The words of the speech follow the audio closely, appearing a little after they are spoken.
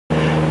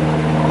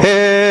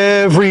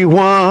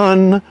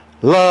Everyone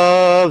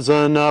loves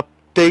an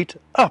update.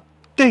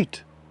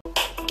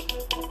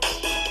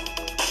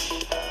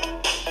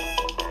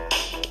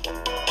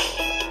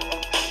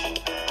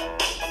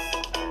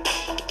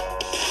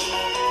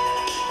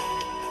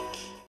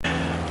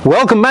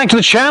 Welcome back to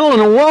the channel,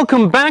 and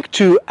welcome back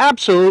to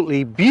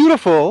absolutely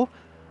beautiful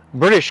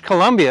British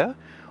Columbia.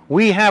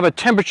 We have a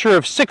temperature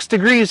of 6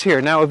 degrees here.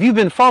 Now, if you've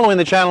been following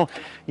the channel,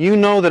 you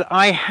know that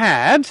I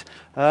had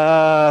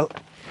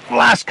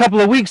last couple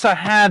of weeks I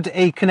had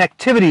a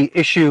connectivity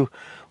issue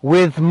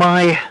with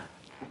my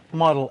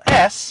Model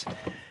S,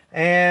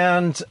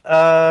 and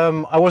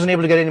I wasn't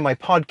able to get any of my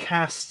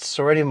podcasts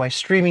or any of my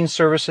streaming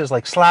services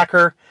like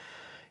Slacker.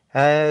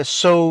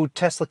 So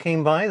Tesla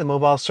came by, the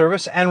mobile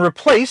service, and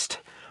replaced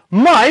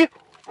my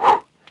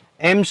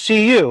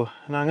MCU.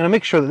 And I'm going to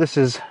make sure that this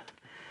is,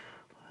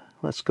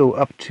 let's go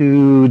up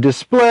to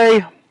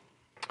display.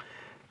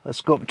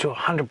 Let's go up to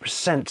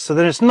 100% so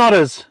that it's not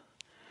as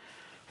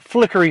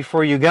flickery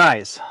for you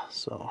guys.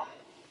 So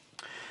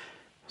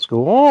let's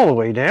go all the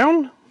way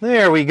down.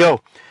 There we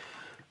go.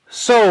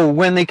 So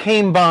when they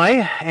came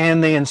by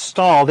and they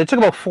installed, it took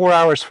about 4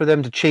 hours for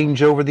them to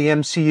change over the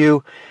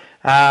MCU,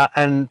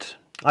 and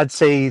I'd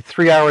say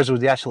 3 hours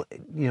was the actual,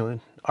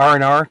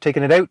 R&R,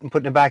 taking it out and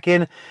putting it back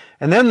in.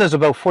 And then there's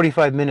about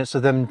 45 minutes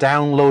of them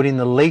downloading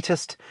the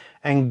latest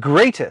and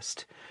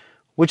greatest,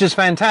 which is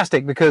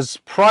fantastic because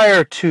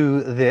prior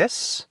to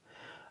this,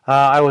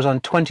 I was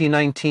on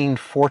 2019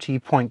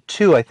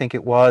 40.2, I think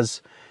it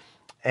was.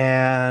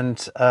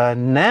 And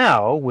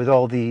now, with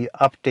all the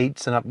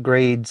updates and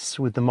upgrades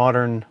with the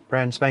modern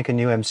brand spanking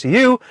new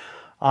MCU,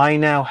 I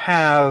now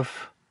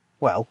have,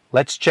 well,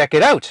 let's check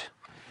it out.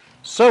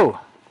 So,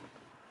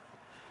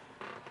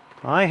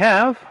 I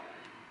have,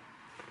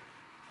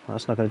 well,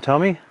 that's not going to tell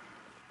me.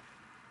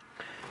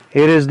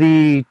 It is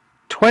the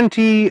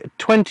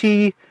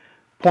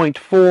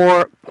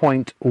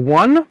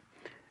 2020.4.1.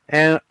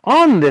 And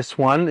on this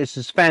one, this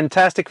is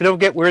fantastic. If you don't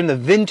forget, we're in the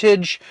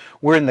vintage,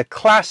 we're in the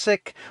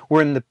classic,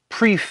 we're in the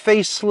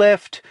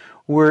pre-facelift,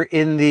 we're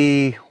in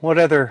the,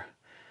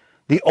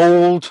 the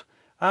old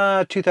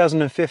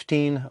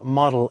 2015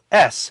 Model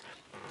S.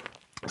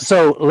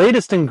 So,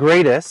 latest and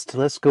greatest,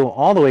 let's go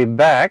all the way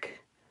back.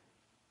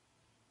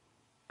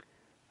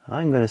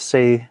 I'm going to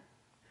say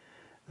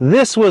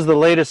this was the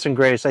latest and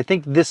greatest. I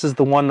think this is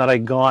the one that I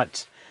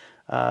got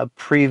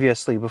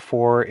previously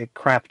before it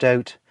crapped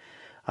out.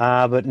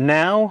 But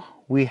now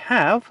we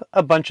have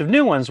a bunch of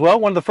new ones. Well,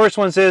 one of the first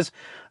ones is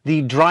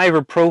the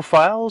driver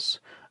profiles.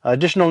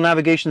 Additional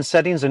navigation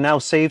settings are now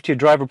saved to your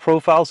driver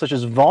profile, such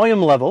as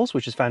volume levels,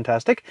 which is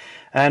fantastic,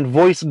 and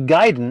voice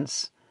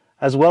guidance,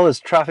 as well as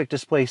traffic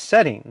display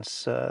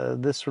settings.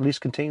 This release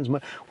contains,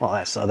 well,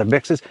 that's other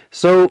mixes.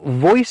 So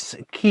voice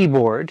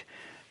keyboard,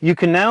 you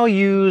can now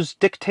use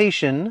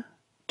dictation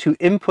to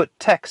input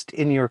text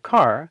in your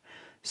car.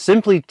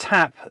 Simply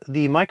tap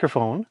the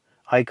microphone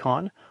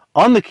icon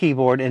on the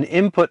keyboard and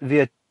input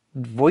via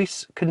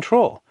voice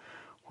control.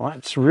 Well,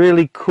 that's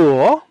really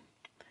cool.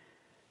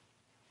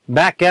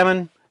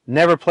 Backgammon,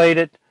 never played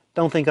it,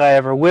 don't think I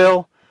ever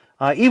will.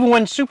 Even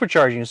when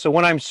supercharging. So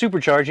when I'm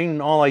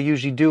supercharging, all I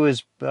usually do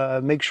is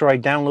make sure I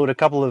download a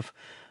couple of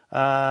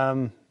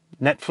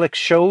Netflix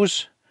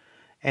shows,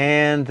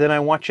 and then I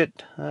watch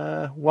it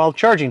while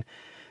charging.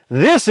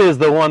 This is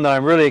the one that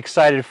I'm really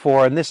excited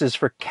for, and this is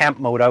for camp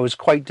mode. I was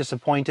quite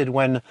disappointed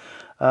when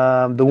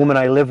the woman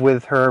I live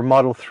with, her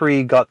Model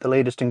 3 got the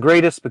latest and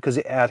greatest because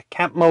it had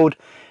camp mode,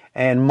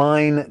 and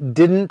mine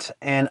didn't,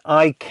 and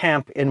I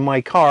camp in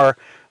my car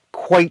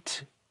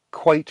quite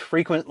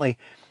frequently.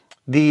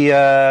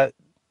 I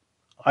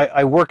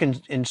work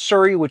in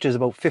Surrey, which is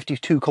about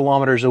 52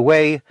 kilometers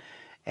away,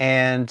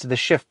 and the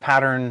shift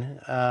pattern,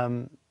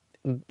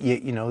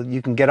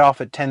 you can get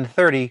off at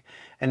 10:30,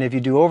 and if you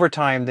do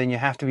overtime, then you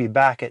have to be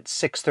back at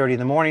 6:30 in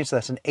the morning, so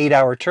that's an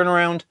 8-hour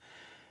turnaround.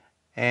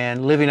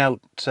 And living out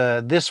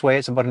this way,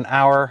 it's about an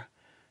hour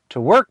to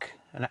work,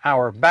 an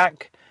hour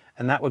back,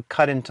 and that would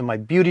cut into my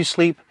beauty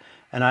sleep,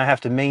 and I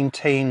have to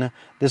maintain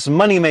this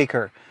money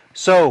maker.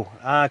 So,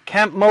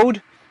 camp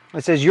mode,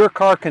 it says your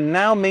car can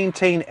now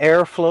maintain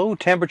airflow,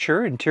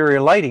 temperature,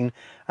 interior lighting,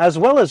 as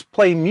well as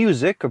play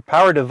music or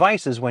power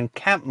devices when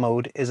camp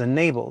mode is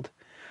enabled.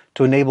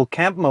 To enable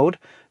camp mode,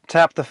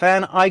 tap the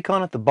fan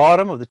icon at the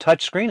bottom of the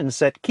touchscreen and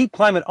set Keep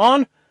Climate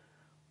On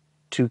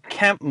to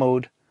camp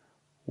mode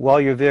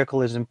while your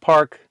vehicle is in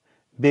park.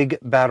 Big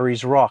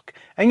batteries rock.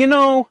 And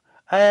Elon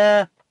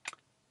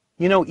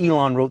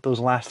wrote those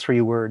last 3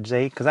 words,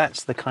 eh? Because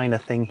that's the kind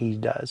of thing he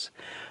does.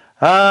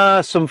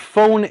 Some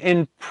phone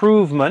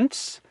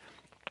improvements.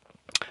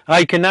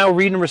 I can now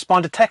read and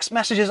respond to text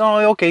messages. Oh,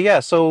 okay,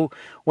 yeah. So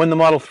when the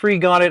Model 3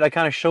 got it, I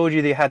kind of showed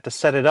you they had to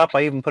set it up.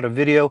 I even put a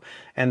video,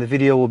 and the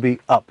video will be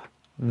up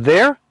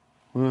there.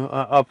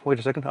 Wait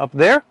a second. Up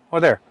there or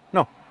there?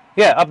 No.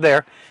 Yeah, up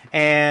there.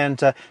 And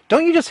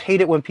don't you just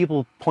hate it when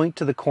people point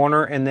to the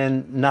corner and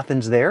then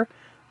nothing's there?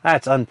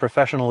 That's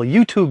unprofessional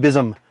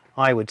YouTubeism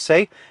I would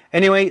say.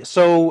 Anyway,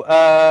 so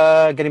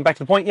getting back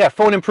to the point, yeah,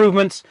 phone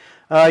improvements.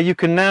 You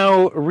can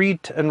now read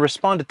and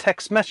respond to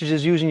text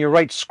messages using your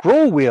right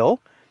scroll wheel.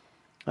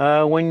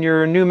 When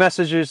your new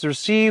message is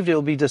received, it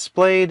will be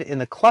displayed in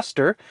the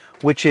cluster,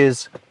 which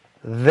is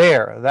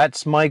there.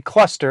 That's my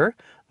cluster,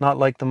 not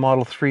like the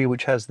Model 3,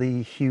 which has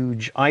the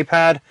huge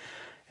iPad.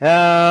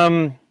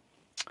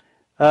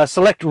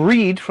 Select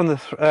read from the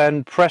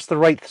and press the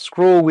right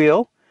scroll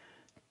wheel.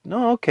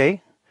 No,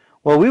 okay.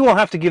 Well, we will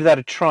have to give that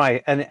a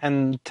try,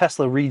 and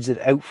Tesla reads it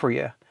out for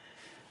you.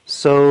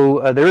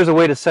 So there is a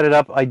way to set it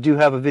up. I do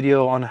have a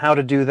video on how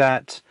to do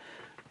that.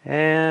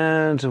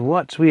 And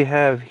what we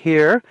have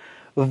here,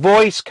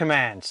 voice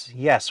commands.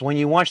 Yes, when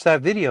you watch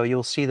that video,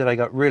 you'll see that I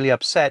got really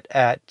upset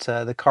at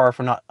the car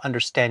for not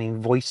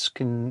understanding voice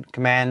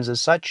commands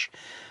as such.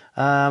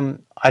 I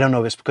don't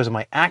know if it's because of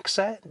my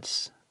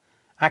accent.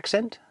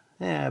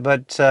 Yeah,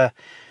 but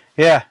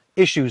yeah,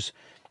 issues.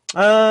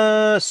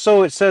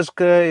 So it says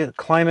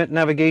climate,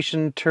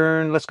 navigation,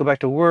 turn, let's go back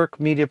to work,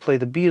 media, play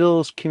the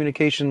Beatles,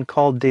 communication,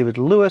 call David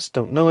Lewis,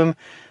 don't know him,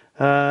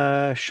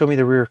 show me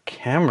the rear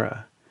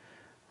camera.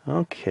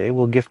 Okay,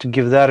 we'll give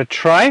that a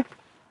try.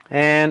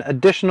 And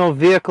additional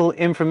vehicle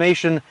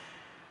information.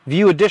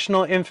 View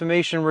additional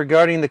information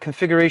regarding the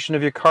configuration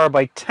of your car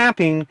by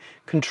tapping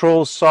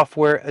controls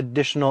software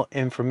additional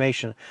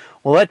information.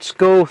 Well, let's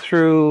go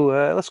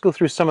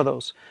through some of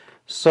those.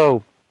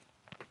 So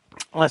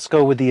let's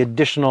go with the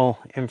additional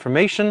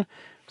information.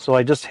 So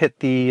I just hit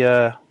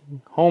the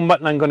home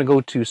button. I'm going to go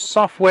to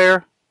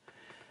software.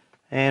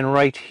 And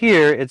right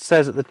here, it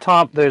says at the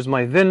top, there's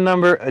my VIN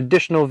number,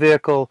 additional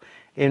vehicle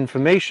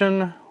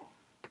information.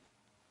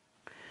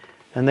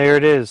 And there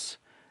it is.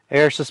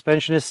 Air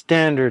suspension is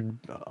standard.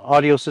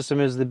 Audio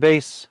system is the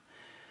base.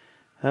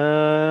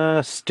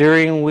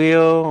 Steering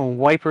wheel,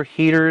 wiper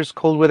heaters,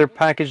 cold weather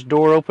package,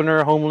 door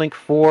opener, home link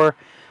 4.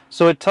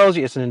 So it tells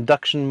you it's an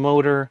induction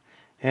motor,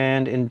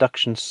 and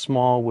induction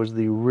small was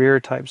the rear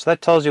type. So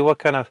that tells you what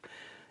kind of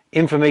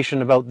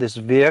information about this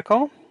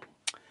vehicle.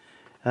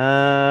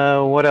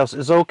 What else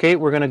is okay?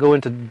 We're going to go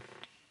into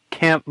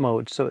camp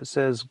mode. So it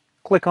says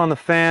click on the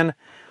fan.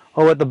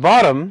 Oh, at the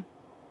bottom,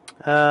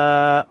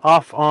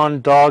 off,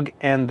 on, dog,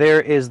 and there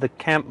is the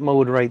camp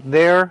mode right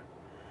there.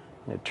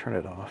 I'm going to turn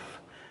it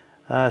off.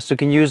 So you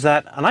can use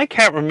that. And I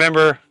can't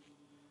remember.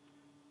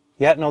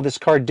 Yeah, no, this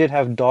car did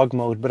have dog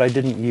mode, but I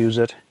didn't use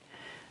it.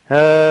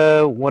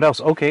 What else?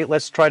 Okay,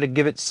 let's try to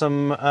give it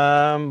some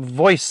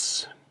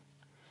voice.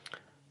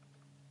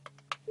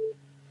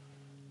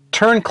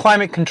 Turn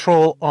climate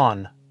control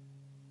on.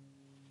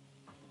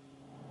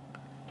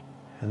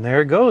 And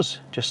there it goes.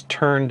 Just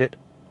turned it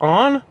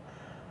on.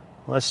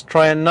 Let's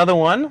try another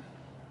one.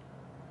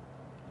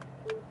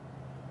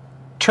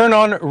 Turn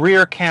on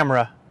rear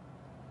camera.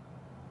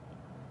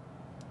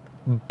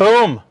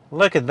 Boom!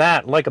 Look at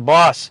that, like a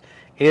boss.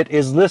 It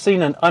is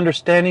listening and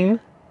understanding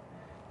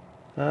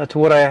to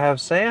what I have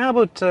to say. How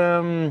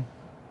about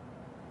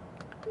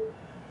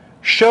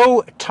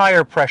show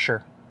tire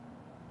pressure?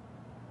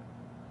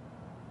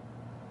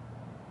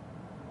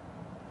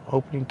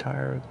 Opening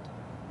tire.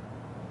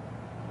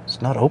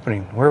 It's not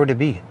opening. Where would it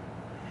be?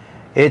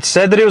 It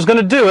said that it was going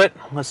to do it.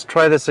 Let's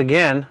try this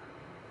again.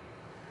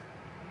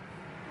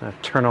 I'll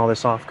turn all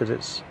this off because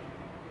it's...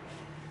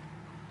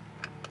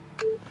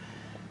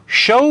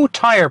 Show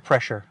tire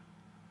pressure.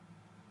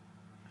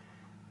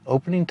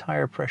 Opening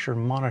tire pressure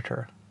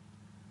monitor.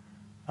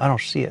 I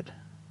don't see it.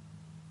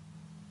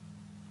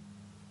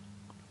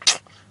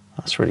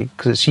 That's really,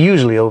 because it's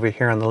usually over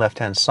here on the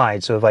left-hand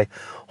side. So if I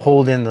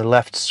hold in the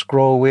left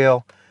scroll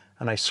wheel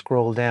and I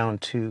scroll down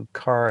to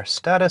car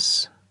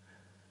status.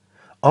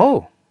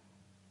 Oh,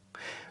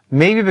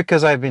 maybe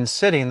because I've been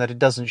sitting that it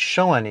doesn't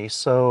show any.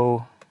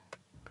 So,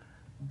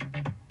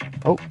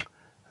 oh,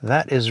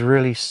 that is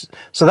really,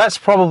 so that's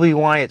probably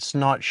why it's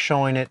not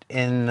showing it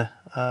in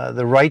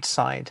the right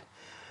side.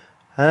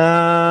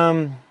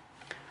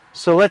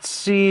 So let's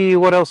see,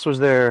 what else was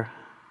there?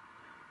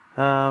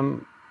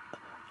 I'm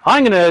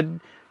going to,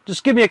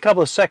 just give me a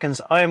couple of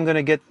seconds. I am going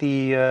to get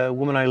the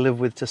woman I live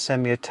with to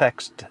send me a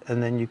text,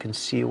 and then you can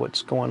see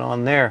what's going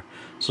on there.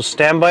 So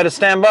stand by to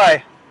stand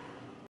by.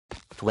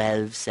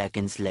 12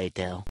 seconds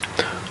later.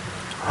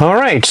 All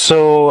right,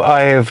 so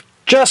I've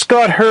just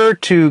got her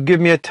to give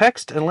me a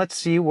text, and let's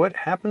see what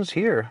happens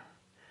here.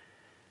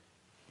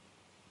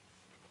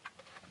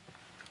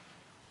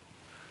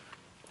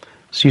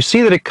 So you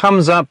see that it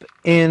comes up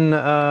in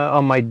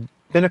on my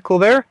binnacle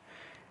there,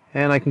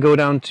 and I can go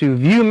down to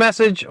view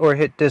message or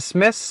hit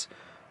dismiss.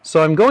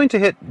 So I'm going to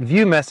hit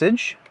view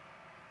message.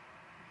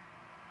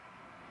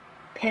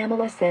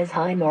 Pamela says,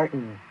 hi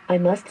Martin. I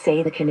must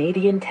say the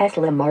Canadian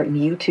Tesla Martin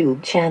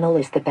YouTube channel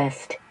is the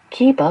best.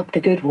 Keep up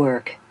the good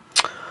work.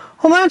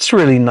 Well, that's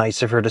really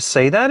nice of her to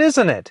say that,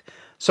 isn't it?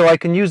 So I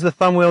can use the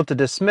thumb wheel to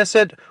dismiss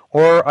it,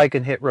 or I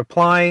can hit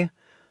reply.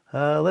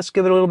 Let's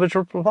give it a little bit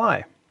of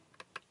reply.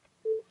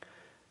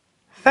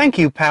 Thank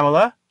you,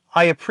 Pamela.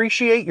 I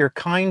appreciate your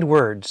kind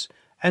words,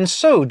 and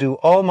so do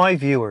all my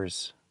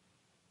viewers.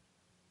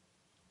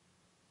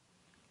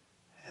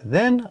 And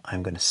then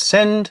I'm going to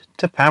send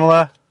to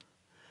Pamela.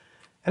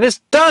 And it's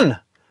done,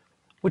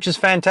 which is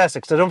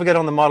fantastic. So don't forget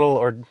on the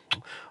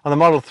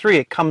Model 3,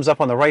 it comes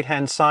up on the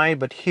right-hand side,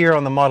 but here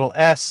on the Model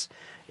S,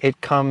 it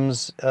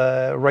comes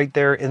right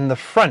there in the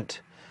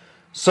front.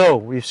 So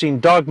we've seen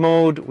dog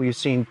mode, we've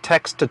seen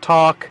text to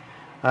talk,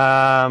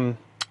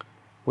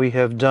 we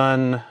have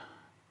done,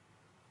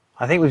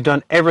 I think we've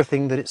done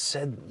everything that it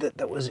said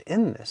that was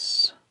in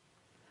this.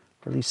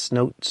 Release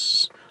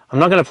notes. I'm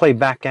not going to play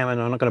backgammon,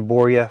 I'm not going to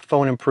bore you.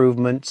 Phone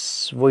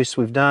improvements, voice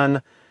we've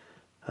done,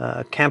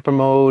 camper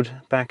mode,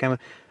 backgammon,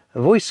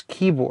 voice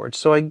keyboard.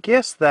 So I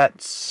guess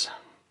that's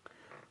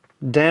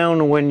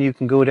down when you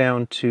can go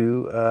down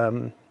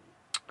to,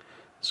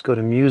 let's go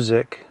to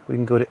music. We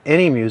can go to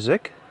any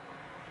music.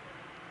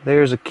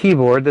 There's a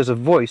keyboard, there's a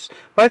voice.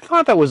 But I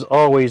thought that was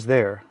always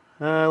there.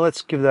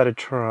 Let's give that a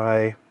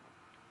try.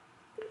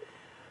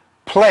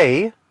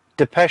 Play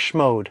Depeche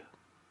Mode.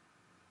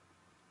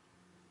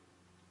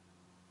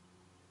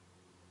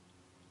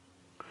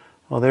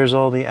 Well, there's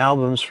all the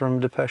albums from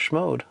Depeche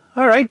Mode.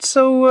 All right,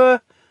 so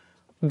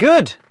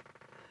good.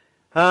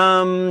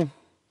 I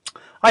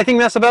think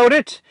that's about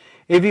it.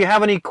 If you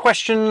have any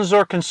questions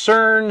or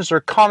concerns or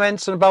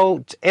comments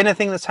about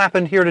anything that's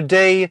happened here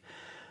today,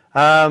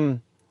 I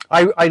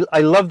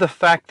love the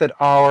fact that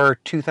our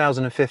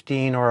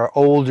 2015 or our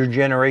older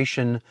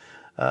generation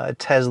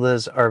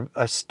Teslas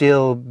are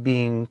still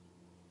being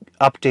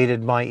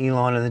updated by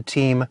Elon and the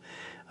team.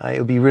 It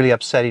would be really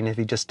upsetting if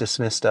he just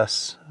dismissed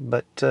us.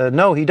 But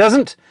no, he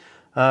doesn't.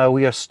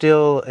 We are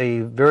still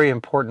a very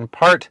important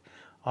part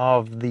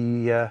of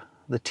the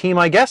team,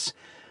 I guess.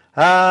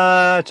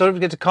 So don't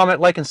forget to comment,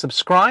 like, and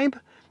subscribe.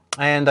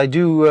 And I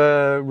do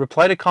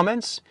reply to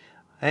comments.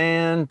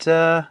 And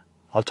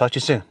I'll talk to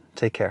you soon.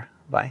 Take care.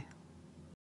 Bye.